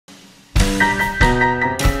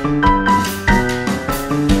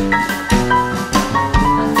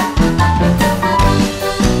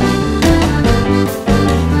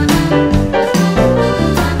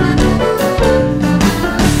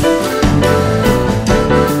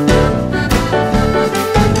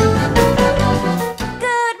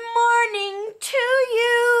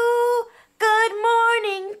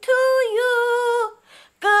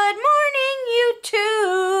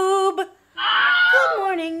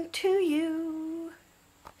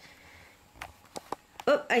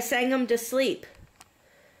Oh, I sang him to sleep.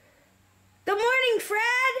 Good morning, Fred.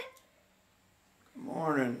 Good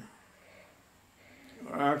morning.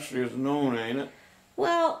 Actually, it's noon, ain't it?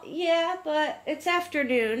 Well, yeah, but it's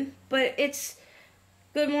afternoon. But it's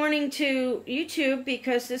good morning to YouTube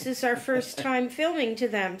because this is our first time filming to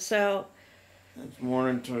them, so... It's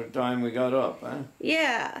morning to the time we got up, huh?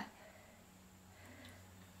 Yeah.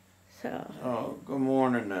 So... Oh, good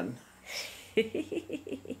morning, then.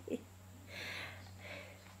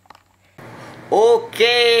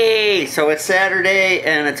 Okay, so it's Saturday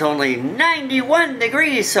and it's only 91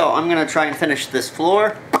 degrees, so I'm going to try and finish this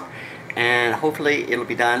floor and hopefully it'll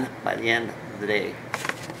be done by the end of the day.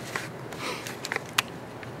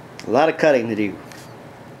 A lot of cutting to do.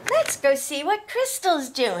 Let's go see what Crystal's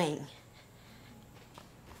doing.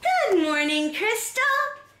 Good morning, Crystal.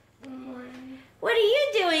 Good morning. What are you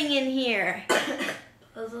doing in here?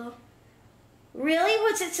 Puzzle. Really?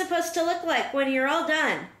 What's it supposed to look like when you're all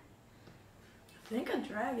done? I think a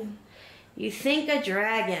dragon. You think a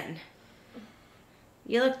dragon.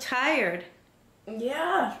 You look tired.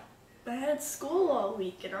 Yeah. I had school all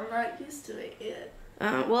week and I'm not used to it yet.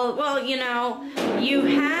 Well, you know, you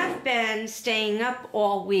have been staying up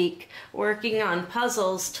all week working on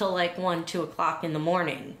puzzles till like 1, 2 o'clock in the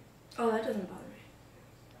morning. Oh, that doesn't bother me.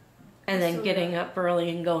 And then getting up early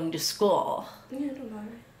and going to school. Yeah, it don't bother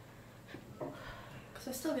me. Because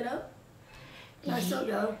I still get up. I still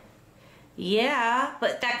go. Yeah,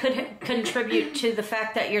 but that could contribute to the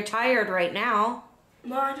fact that you're tired right now.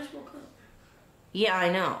 No, I just woke up. Yeah, I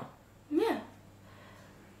know. Yeah.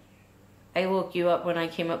 I woke you up when I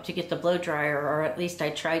came up to get the blow dryer, or at least I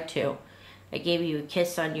tried to. I gave you a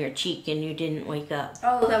kiss on your cheek and you didn't wake up.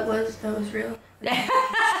 Oh, that was real? Yeah,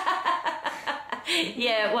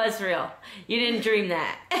 it was real. You didn't dream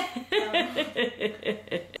that.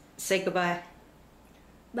 Say goodbye.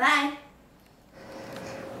 Bye.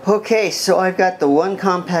 Okay, so I've got the one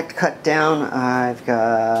compact cut down. I've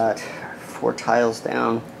got 4 tiles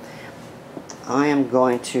down. I am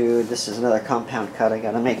going to, this is another compound cut I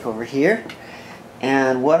got to make over here.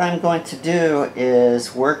 And what I'm going to do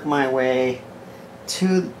is work my way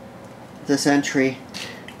to this entry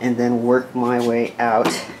and then work my way out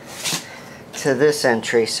to this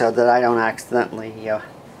entry so that I don't accidentally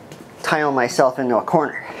tile myself into a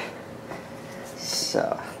corner.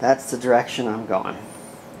 So that's the direction I'm going.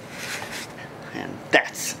 And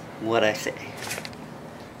that's what I say.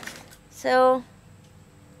 So,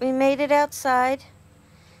 we made it outside.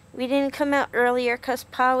 We didn't come out earlier because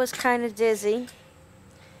Pa was kind of dizzy.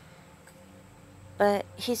 But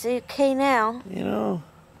he's okay now. You know,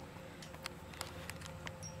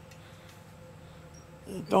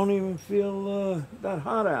 it don't even feel that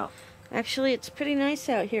hot out. Actually, it's pretty nice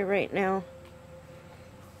out here right now.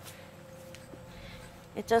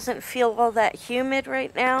 It doesn't feel all that humid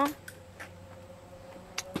right now.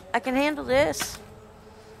 I can handle this.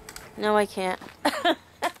 No, I can't.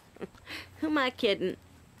 Who am I kidding?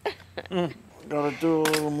 Gotta do a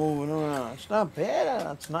little moving around. It's not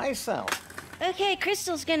bad. It's nice out. Okay,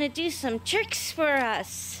 Crystal's gonna do some tricks for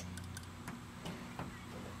us.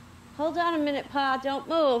 Hold on a minute, Pa. Don't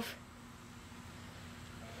move.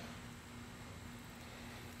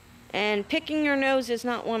 And picking your nose is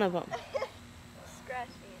not one of them.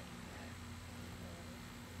 Scratching it.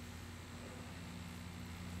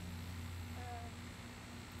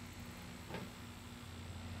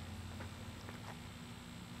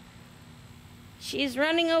 She's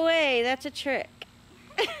running away. That's a trick.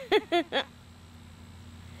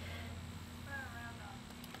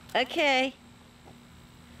 Okay.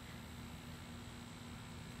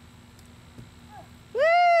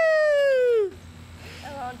 Woo! That's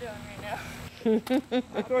what I'm doing right now.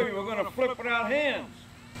 I thought you were gonna flip without hands.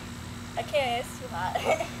 I can't, it's too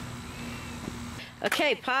hot.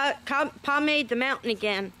 Okay, Pa made the mountain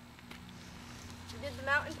again. You did the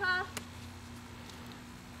mountain, Pa?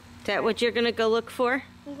 Is that what you're gonna go look for?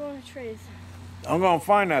 I'm going to Trey's. I'm gonna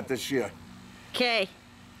find that this year. Okay,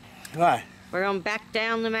 Why? we're going back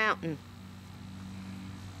down the mountain.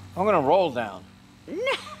 I'm gonna roll down.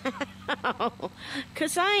 No,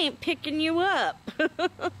 because I ain't picking you up.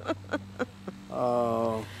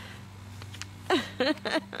 Oh.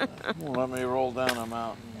 Won't let me roll down a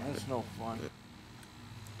mountain. That's no fun.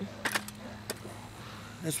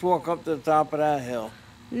 Let's walk up to the top of that hill.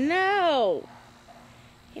 No!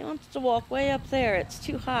 He wants to walk way up there. It's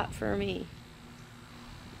too hot for me.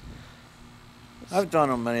 I've done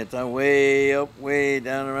them many times. Way up, way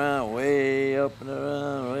down around, way up and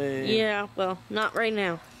around, way. Yeah, well, not right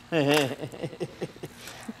now.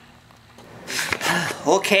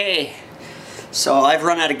 Okay, so I've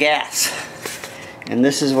run out of gas. And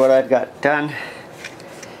this is what I've got done.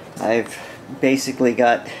 I've basically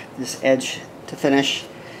got this edge to finish.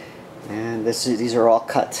 And these are all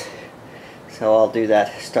cut. So I'll do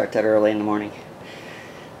that, start that early in the morning.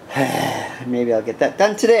 Maybe I'll get that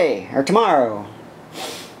done today or tomorrow.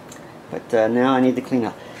 But now I need to clean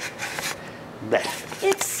up. Blech.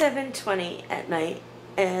 It's 7:20 at night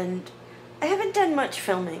and I haven't done much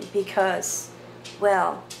filming because,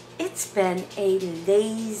 well, it's been a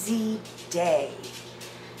lazy day.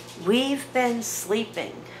 We've been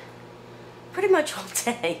sleeping pretty much all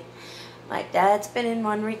day. My dad's been in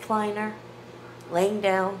one recliner, laying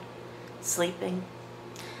down, sleeping.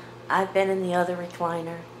 I've been in the other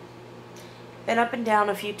recliner. Been up and down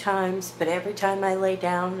a few times, but every time I lay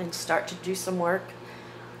down and start to do some work,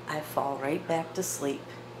 I fall right back to sleep.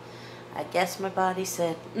 I guess my body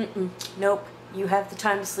said, nope, you have the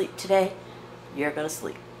time to sleep today, you're gonna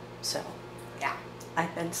sleep. So, yeah,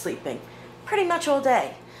 I've been sleeping pretty much all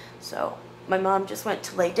day. So, my mom just went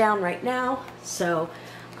to lay down right now, so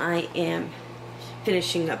I am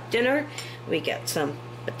finishing up dinner. We got some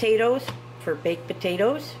potatoes for baked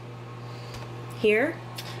potatoes here.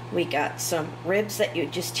 We got some ribs that you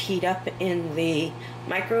just heat up in the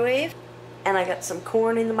microwave. And I got some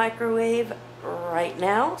corn in the microwave right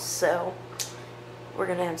now, so we're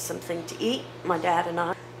gonna have something to eat, my dad and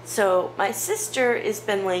I. So my sister has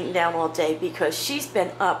been laying down all day because she's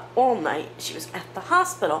been up all night. She was at the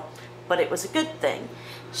hospital, but it was a good thing.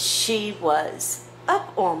 She was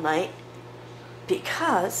up all night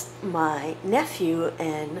because my nephew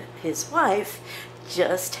and his wife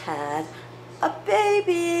just had a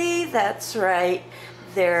baby. That's right.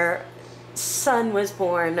 Their son was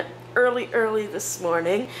born early this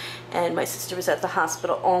morning, and my sister was at the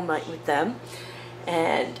hospital all night with them.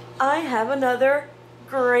 And I have another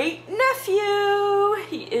great nephew.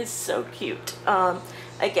 He is so cute.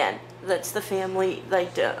 Again, that's the family.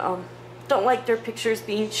 Like, don't like their pictures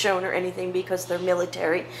being shown or anything because they're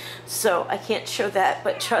military, so I can't show that,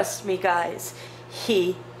 but trust me guys,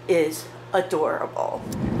 he is adorable.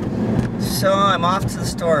 So I'm off to the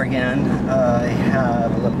store again. I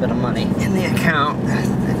have a little bit of money in the account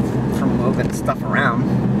from moving stuff around,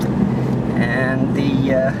 and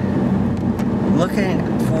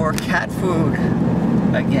looking for cat food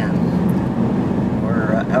again.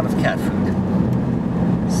 We're out of cat food,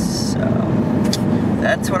 so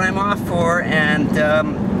that's what I'm off for. And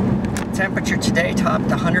temperature today topped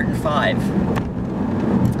 105.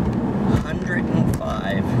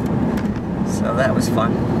 105. So that was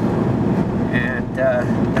fun. And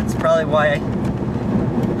that's probably why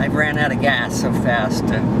I ran out of gas so fast,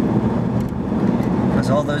 because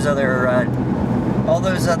all those other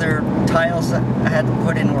tiles that I had to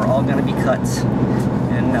put in were all going to be cuts,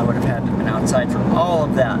 and I would have had to have been outside for all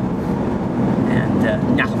of that. And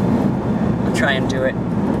no, I'll try and do it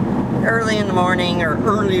early in the morning or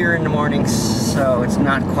earlier in the morning, so it's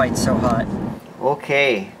not quite so hot.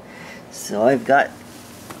 Okay, so I've got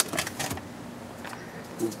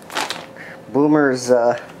Boomer's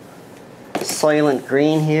Soylent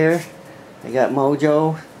Green here. I got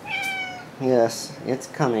Mojo. Yes, it's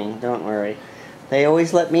coming, don't worry. They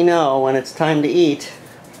always let me know when it's time to eat.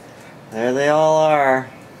 There they all are.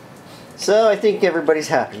 So I think everybody's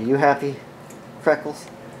happy. You happy, Freckles?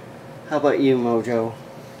 How about you, Mojo?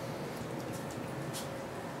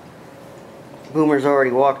 Boomer's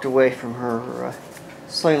already walked away from her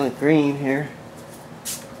Soylent Green here.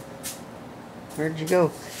 Where'd you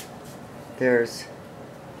go? There's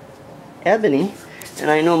Ebony, and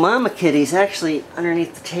I know Mama Kitty's actually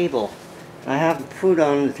underneath the table. I have food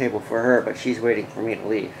on the table for her, but she's waiting for me to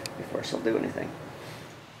leave before she'll do anything.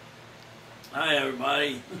 Hi,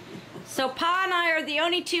 everybody. So Pa and I are the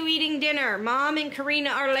only two eating dinner. Mom and Karina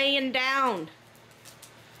are laying down.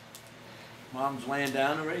 Mom's laying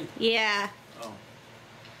down already? Yeah. Oh.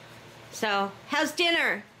 So, how's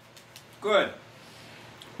dinner? Good.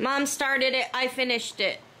 Mom started it, I finished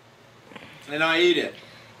it. And I eat it.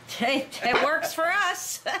 It works for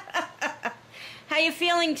us. How you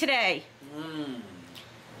feeling today?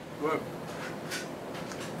 Good.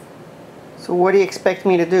 So what do you expect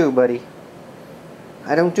me to do, buddy?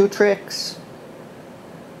 I don't do tricks.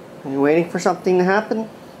 Are you waiting for something to happen?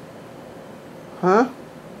 Huh?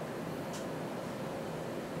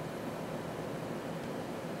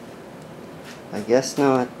 I guess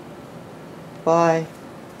not. Bye.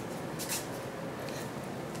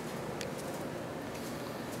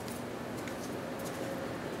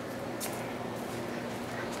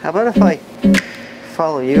 How about if I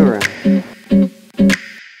follow you around?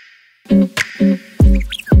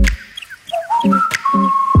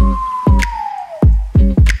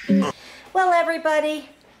 Well, everybody,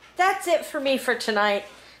 that's it for me for tonight.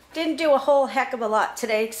 Didn't do a whole heck of a lot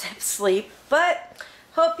today except sleep, but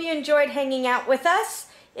hope you enjoyed hanging out with us.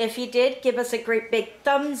 If you did, give us a great big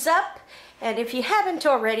thumbs up. And if you haven't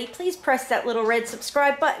already, please press that little red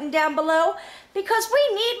subscribe button down below because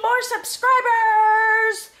we need more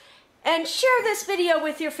subscribers. And share this video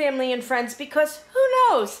with your family and friends because who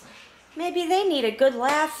knows, maybe they need a good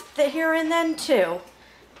laugh here and then too.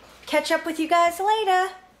 Catch up with you guys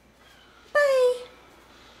later. Bye.